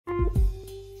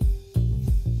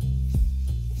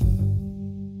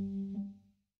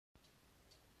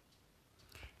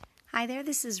Hi there,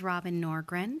 this is Robin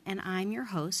Norgren, and I'm your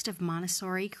host of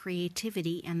Montessori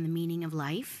Creativity and the Meaning of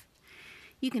Life.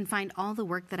 You can find all the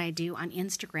work that I do on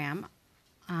Instagram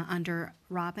under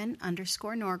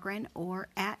Robin_Norgren or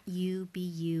at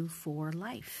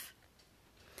UBU4Life.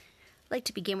 I'd like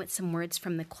to begin with some words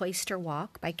from The Cloister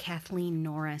Walk by Kathleen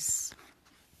Norris.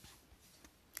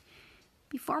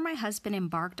 Before my husband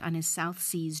embarked on his South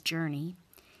Seas journey,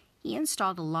 he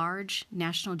installed a large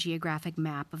National Geographic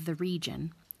map of the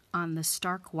region on the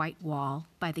stark white wall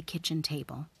by the kitchen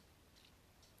table.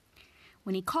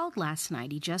 When he called last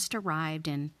night, he just arrived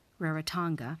in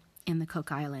Rarotonga in the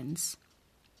Cook Islands.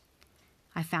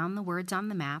 I found the words on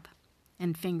the map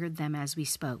and fingered them as we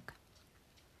spoke.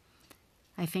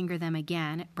 I fingered them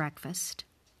again at breakfast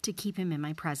to keep him in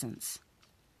my presence.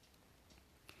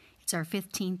 It's our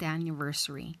 15th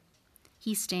anniversary.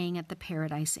 He's staying at the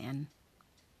Paradise Inn.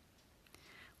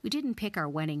 We didn't pick our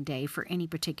wedding day for any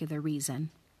particular reason.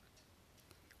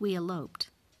 We eloped,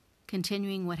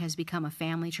 continuing what has become a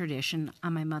family tradition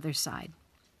on my mother's side.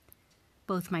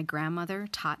 Both my grandmother,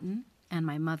 Totten, and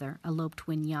my mother eloped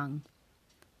when young,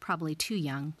 probably too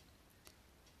young,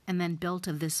 and then built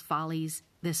of this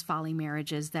folly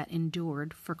marriages that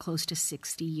endured for close to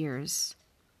 60 years.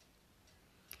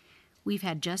 We've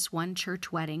had just one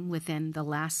church wedding within the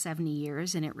last 70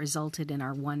 years, and it resulted in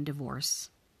our one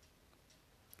divorce.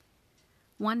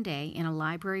 One day, in a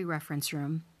library reference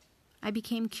room, I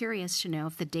became curious to know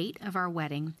if the date of our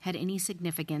wedding had any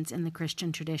significance in the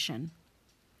Christian tradition.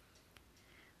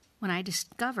 When I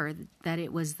discovered that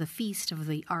it was the feast of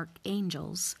the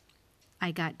archangels,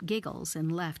 I got giggles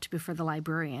and left before the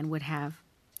librarian would have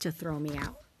to throw me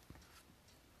out.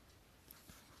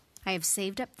 I have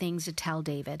saved up things to tell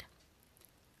David,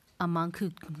 a monk who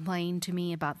complained to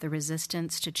me about the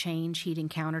resistance to change he'd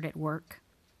encountered at work,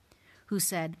 who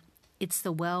said, "It's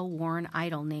the well-worn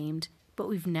idol named, but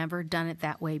we've never done it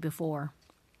that way before."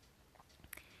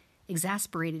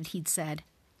 Exasperated, he'd said,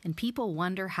 "And people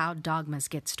wonder how dogmas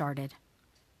get started."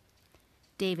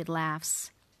 David laughs.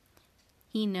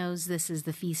 He knows this is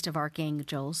the Feast of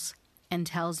Archangels and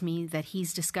tells me that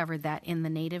he's discovered that in the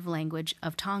native language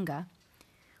of Tonga,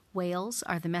 whales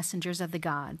are the messengers of the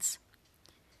gods,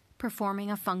 performing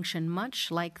a function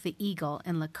much like the eagle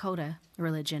in Lakota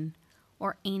religion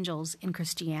or angels in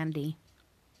Christianity.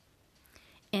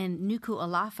 In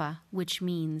Nuku'alofa, which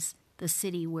means the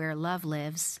city where love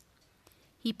lives,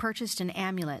 he purchased an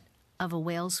amulet of a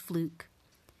whale's fluke,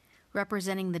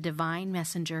 representing the divine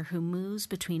messenger who moves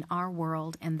between our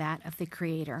world and that of the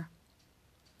Creator,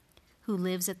 who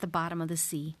lives at the bottom of the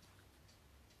sea.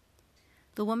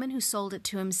 The woman who sold it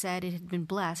to him said it had been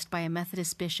blessed by a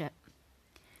Methodist bishop,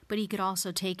 but he could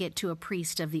also take it to a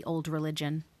priest of the old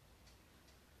religion.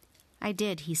 "I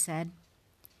did," he said.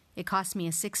 "It cost me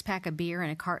a 6-pack of beer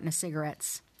and a carton of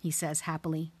cigarettes," he says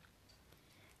happily.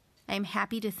 I am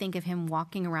happy to think of him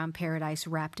walking around paradise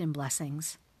wrapped in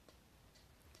blessings.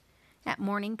 At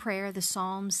morning prayer, the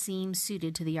psalms seem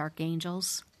suited to the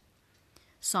archangels.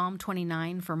 Psalm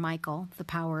 29 for Michael, the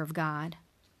power of God.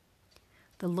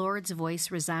 The Lord's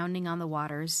voice resounding on the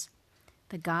waters.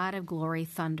 The God of glory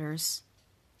thunders.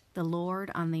 The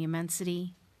Lord on the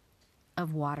immensity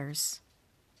of waters.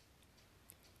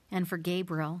 And for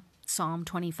Gabriel, Psalm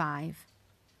 25,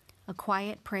 a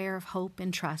quiet prayer of hope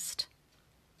and trust.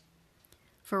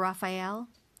 For Raphael,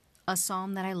 a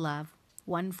psalm that I love,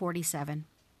 147.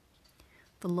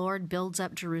 The Lord builds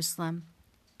up Jerusalem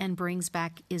and brings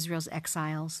back Israel's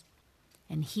exiles,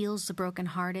 and heals the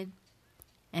brokenhearted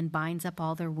and binds up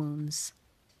all their wounds.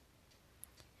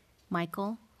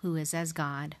 Michael, who is as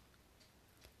God.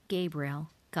 Gabriel,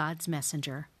 God's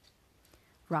messenger.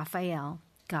 Raphael,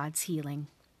 God's healing.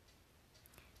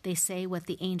 They say what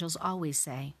the angels always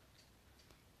say: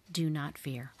 do not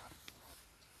fear.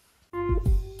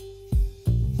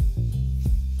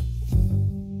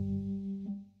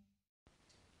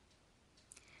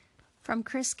 From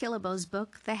Chris Killebow's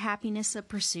book, The Happiness of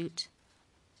Pursuit.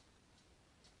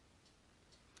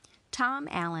 Tom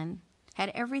Allen had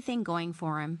everything going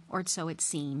for him, or so it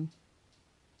seemed.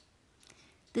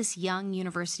 This young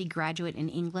university graduate in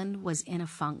England was in a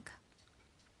funk.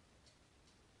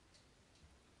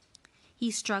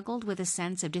 He struggled with a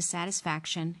sense of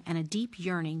dissatisfaction and a deep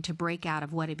yearning to break out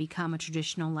of what had become a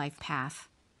traditional life path.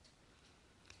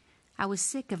 I was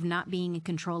sick of not being in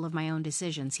control of my own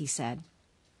decisions, he said.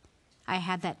 I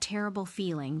had that terrible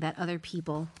feeling that other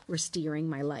people were steering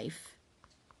my life.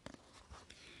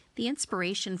 The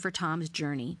inspiration for Tom's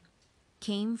journey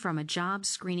came from a job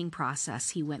screening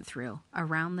process he went through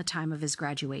around the time of his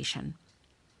graduation.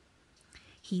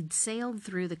 He'd sailed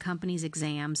through the company's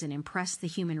exams and impressed the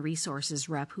human resources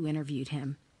rep who interviewed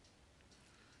him.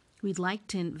 "We'd like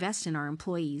to invest in our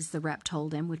employees," the rep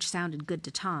told him, which sounded good to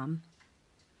Tom.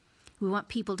 "We want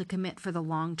people to commit for the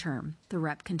long term," the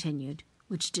rep continued,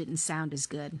 which didn't sound as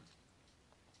good.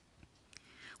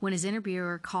 When his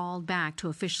interviewer called back to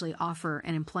officially offer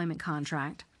an employment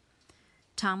contract,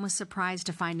 Tom was surprised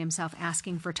to find himself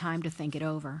asking for time to think it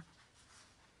over.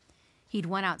 He'd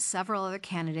won out several other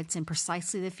candidates in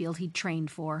precisely the field he'd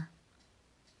trained for.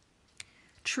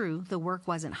 True, the work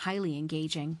wasn't highly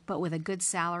engaging, but with a good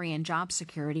salary and job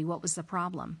security, what was the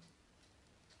problem?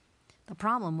 The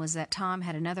problem was that Tom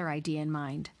had another idea in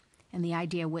mind, and the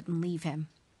idea wouldn't leave him.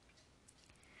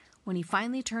 When he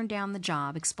finally turned down the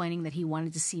job, explaining that he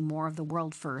wanted to see more of the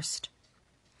world first,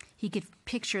 he could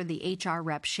picture the HR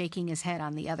rep shaking his head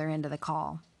on the other end of the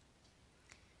call.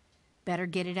 "Better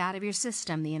get it out of your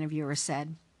system," the interviewer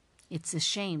said. "It's a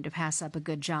shame to pass up a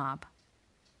good job."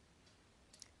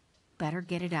 Better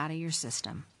get it out of your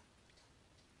system.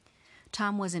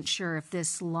 Tom wasn't sure if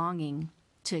this longing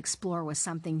to explore was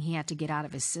something he had to get out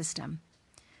of his system,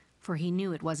 for he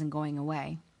knew it wasn't going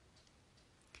away.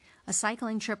 A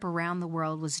cycling trip around the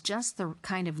world was just the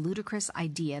kind of ludicrous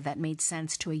idea that made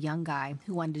sense to a young guy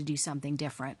who wanted to do something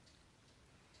different.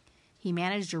 He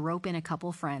managed to rope in a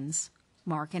couple friends,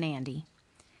 Mark and Andy,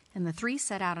 and the three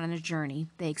set out on a journey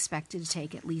they expected to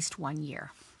take at least 1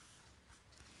 year.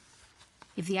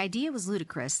 If the idea was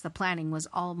ludicrous, the planning was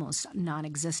almost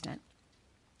non-existent.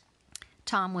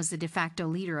 Tom was the de facto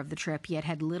leader of the trip, yet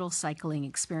had little cycling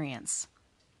experience.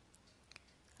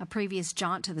 A previous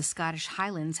jaunt to the Scottish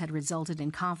Highlands had resulted in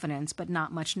confidence but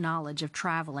not much knowledge of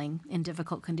traveling in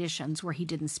difficult conditions where he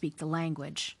didn't speak the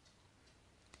language.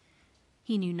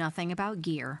 He knew nothing about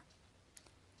gear.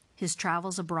 His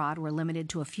travels abroad were limited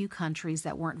to a few countries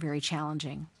that weren't very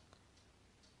challenging.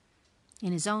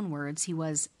 In his own words, he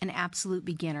was an absolute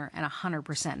beginner and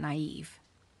 100% naive.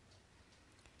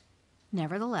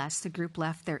 Nevertheless, the group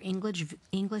left their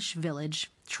English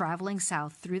village, traveling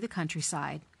south through the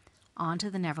countryside, on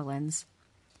to the Netherlands,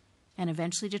 and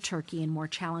eventually to Turkey and more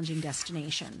challenging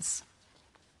destinations.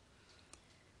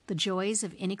 The joys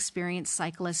of inexperienced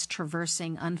cyclists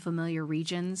traversing unfamiliar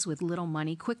regions with little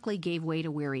money quickly gave way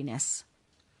to weariness.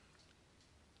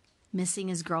 Missing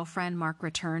his girlfriend, Mark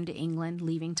returned to England,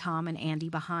 leaving Tom and Andy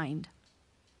behind.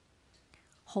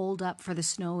 Holed up for the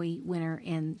snowy winter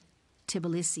in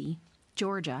Tbilisi,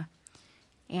 Georgia,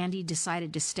 Andy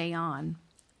decided to stay on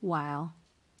while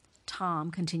Tom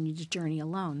continued to journey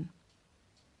alone.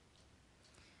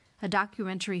 A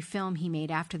documentary film he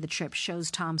made after the trip shows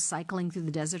Tom cycling through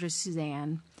the desert of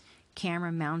Sudan,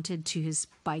 camera mounted to his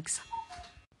bike's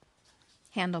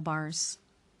handlebars.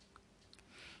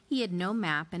 He had no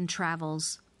map and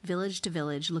travels village to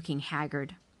village looking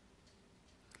haggard.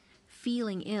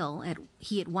 Feeling ill,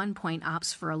 he at one point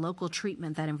opts for a local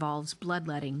treatment that involves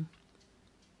bloodletting.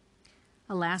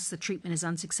 Alas, the treatment is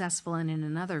unsuccessful, and in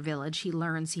another village he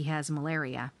learns he has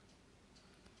malaria.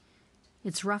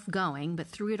 It's rough going, but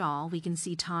through it all, we can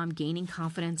see Tom gaining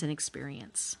confidence and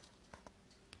experience.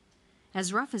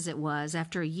 As rough as it was,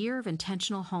 after a year of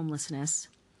intentional homelessness,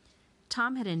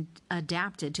 Tom had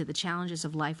adapted to the challenges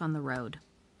of life on the road.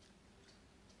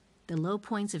 The low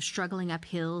points of struggling up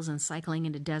hills and cycling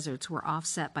into deserts were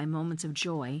offset by moments of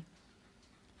joy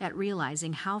at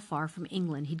realizing how far from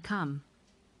England he'd come.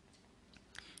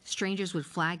 Strangers would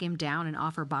flag him down and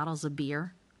offer bottles of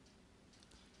beer.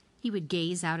 He would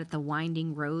gaze out at the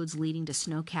winding roads leading to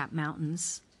snow-capped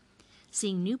mountains,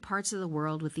 seeing new parts of the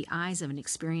world with the eyes of an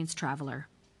experienced traveler.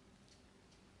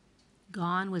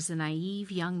 Gone was the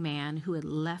naive young man who had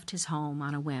left his home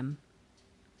on a whim.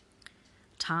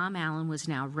 Tom Allen was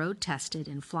now road-tested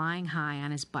and flying high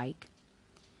on his bike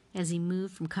as he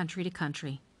moved from country to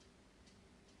country.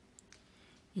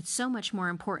 "It's so much more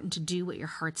important to do what your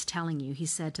heart's telling you," he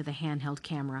said to the handheld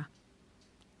camera.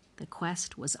 The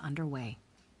quest was underway.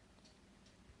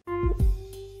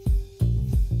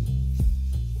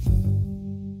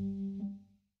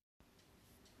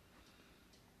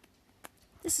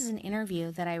 This is an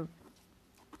interview that I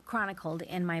chronicled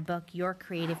in my book, Your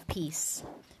Creative Peace,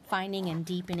 Finding and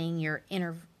Deepening Your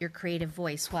Creative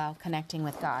Voice While Connecting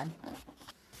with God.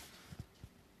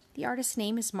 The artist's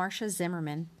name is Marcia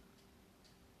Zimmerman,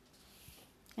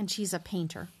 and she's a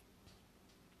painter.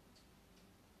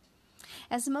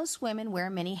 As most women wear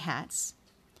many hats,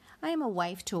 I am a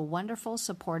wife to a wonderful,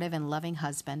 supportive, and loving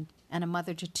husband, and a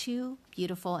mother to 2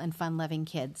 beautiful and fun-loving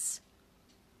kids.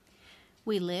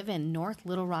 We live in North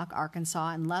Little Rock, Arkansas,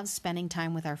 and love spending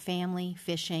time with our family,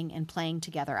 fishing, and playing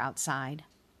together outside.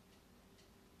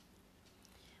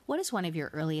 What is one of your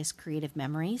earliest creative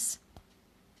memories?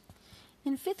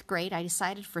 In 5th grade, I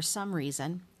decided for some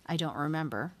reason, I don't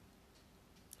remember,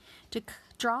 to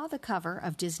draw the cover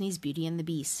of Disney's Beauty and the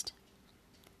Beast.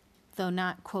 Though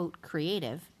not, quote,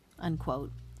 creative,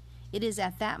 unquote, it is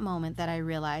at that moment that I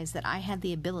realized that I had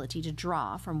the ability to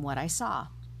draw from what I saw.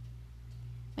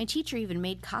 My teacher even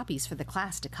made copies for the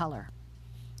class to color.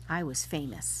 I was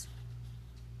famous.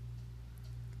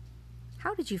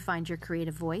 How did you find your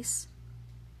creative voice?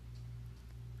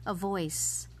 A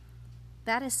voice.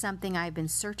 That is something I've been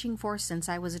searching for since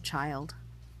I was a child.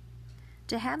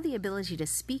 To have the ability to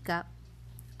speak up,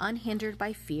 unhindered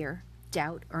by fear,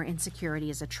 doubt, or insecurity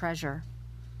is a treasure.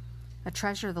 A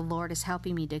treasure the Lord is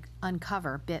helping me to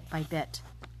uncover bit by bit.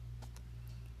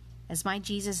 As my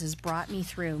Jesus has brought me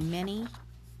through many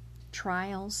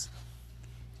trials,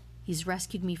 He's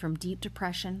rescued me from deep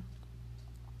depression,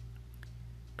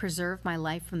 preserved my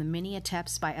life from the many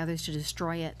attempts by others to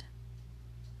destroy it,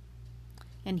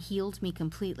 and healed me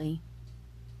completely.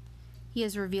 He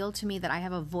has revealed to me that I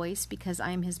have a voice because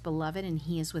I am His beloved and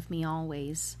He is with me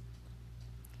always.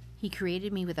 He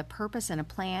created me with a purpose and a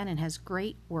plan and has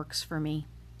great works for me.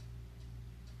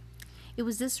 It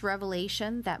was this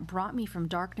revelation that brought me from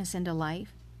darkness into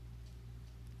life,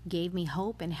 gave me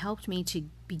hope, and helped me to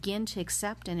begin to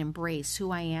accept and embrace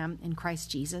who I am in Christ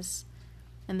Jesus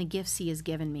and the gifts He has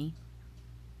given me.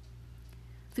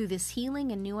 Through this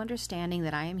healing and new understanding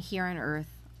that I am here on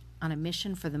earth on a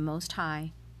mission for the Most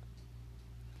High,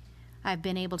 I've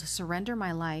been able to surrender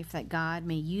my life that God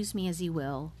may use me as He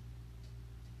will.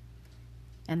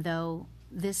 And through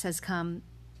this has come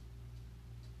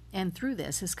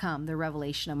the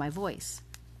revelation of my voice.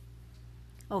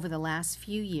 Over the last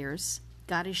few years,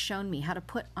 God has shown me how to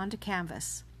put onto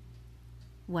canvas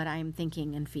what I am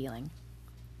thinking and feeling.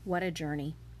 What a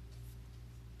journey.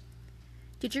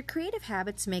 Did your creative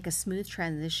habits make a smooth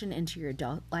transition into your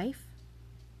adult life?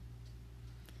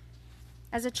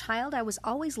 As a child, I was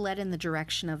always led in the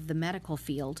direction of the medical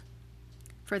field,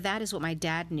 for that is what my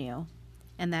dad knew,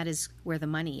 and that is where the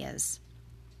money is.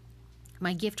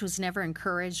 My gift was never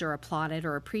encouraged or applauded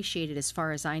or appreciated as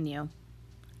far as I knew.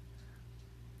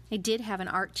 I did have an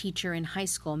art teacher in high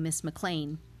school, Miss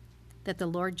McLean, that the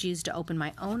Lord used to open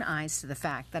my own eyes to the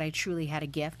fact that I truly had a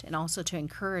gift and also to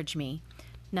encourage me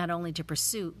not only to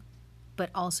pursue, but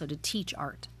also to teach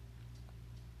art.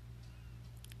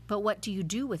 But what do you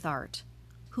do with art?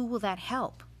 Who will that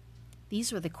help?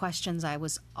 These were the questions I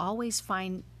was always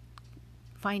finding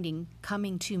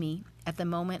coming to me at the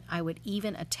moment I would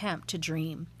even attempt to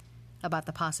dream about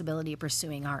the possibility of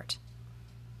pursuing art.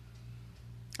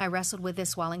 I wrestled with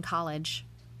this while in college.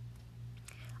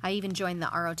 I even joined the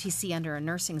ROTC under a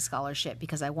nursing scholarship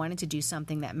because I wanted to do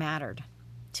something that mattered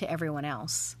to everyone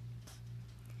else.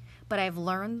 But I've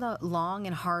learned the long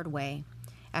and hard way,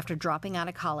 after dropping out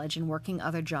of college and working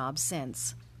other jobs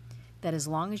since, that as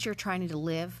long as you're trying to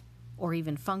live or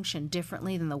even function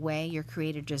differently than the way your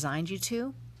Creator designed you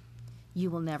to, you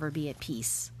will never be at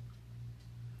peace.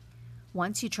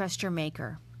 Once you trust your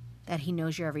Maker, that He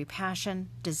knows your every passion,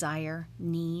 desire,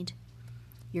 need,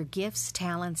 your gifts,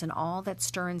 talents, and all that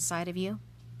stir inside of you,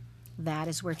 that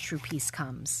is where true peace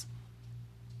comes.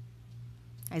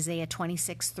 Isaiah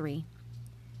 26:3.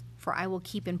 For I will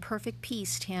keep in perfect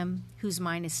peace him whose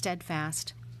mind is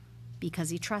steadfast, because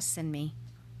he trusts in me.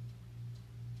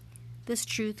 This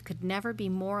truth could never be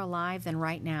more alive than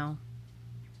right now.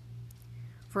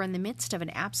 For in the midst of an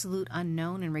absolute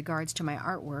unknown in regards to my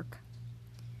artwork,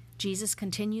 Jesus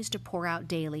continues to pour out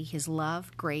daily His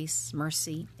love, grace,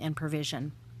 mercy, and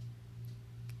provision.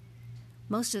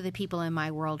 Most of the people in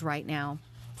my world right now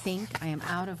think I am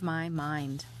out of my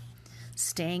mind,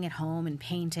 staying at home and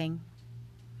painting,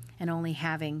 and only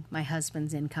having my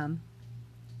husband's income.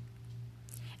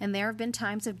 And there have been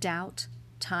times of doubt,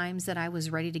 times that I was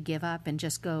ready to give up and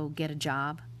just go get a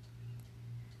job.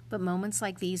 But moments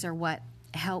like these are what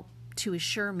help to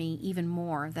assure me even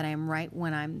more that I am right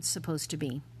when I'm supposed to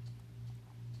be.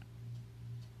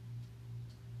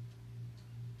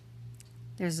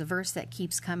 There's a verse that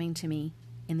keeps coming to me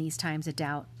in these times of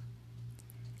doubt.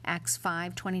 Acts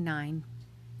 5:29.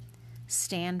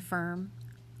 Stand firm,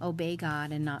 obey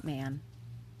God and not man.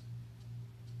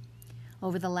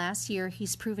 Over the last year,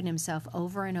 He's proven Himself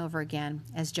over and over again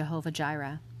as Jehovah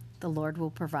Jireh, the Lord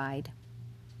will provide.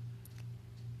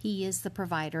 He is the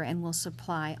provider and will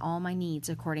supply all my needs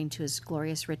according to His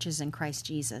glorious riches in Christ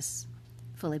Jesus.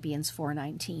 Philippians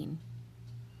 4:19.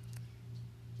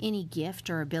 Any gift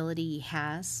or ability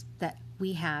that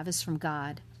we have is from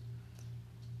God,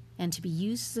 and to be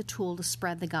used as a tool to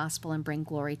spread the gospel and bring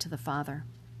glory to the Father.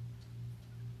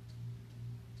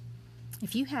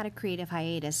 If you had a creative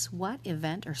hiatus, what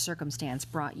event or circumstance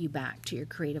brought you back to your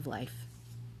creative life?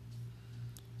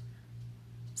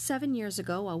 7 years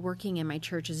ago, while working in my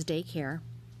church's daycare,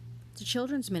 the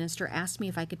children's minister asked me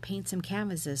if I could paint some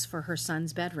canvases for her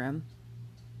son's bedroom.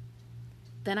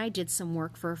 Then I did some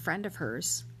work for a friend of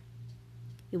hers.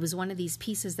 It was one of these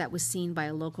pieces that was seen by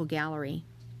a local gallery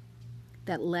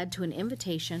that led to an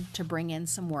invitation to bring in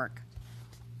some work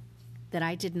that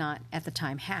I did not at the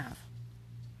time have.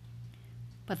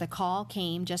 But the call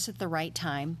came just at the right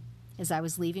time as I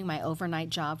was leaving my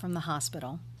overnight job from the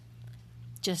hospital,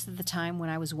 just at the time when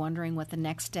I was wondering what the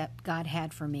next step God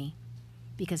had for me,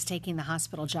 because taking the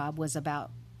hospital job was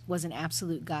an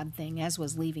absolute God thing, as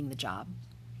was leaving the job.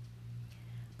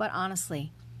 But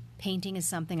honestly, painting is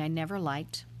something I never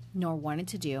liked, nor wanted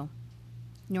to do,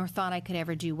 nor thought I could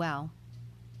ever do well.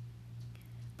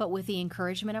 But with the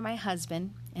encouragement of my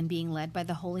husband and being led by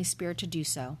the Holy Spirit to do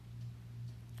so,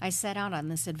 I set out on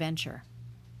this adventure.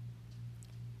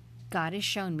 God has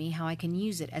shown me how I can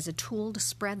use it as a tool to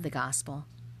spread the gospel,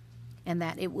 and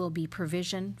that it will be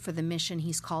provision for the mission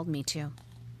He's called me to.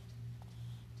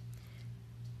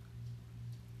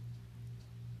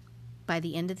 By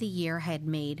the end of the year, I had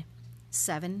made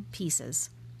 7 pieces.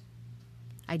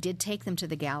 I did take them to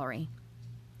the gallery,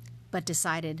 but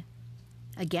decided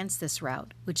against this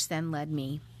route, which then led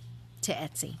me to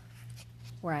Etsy,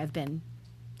 where I've been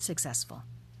successful.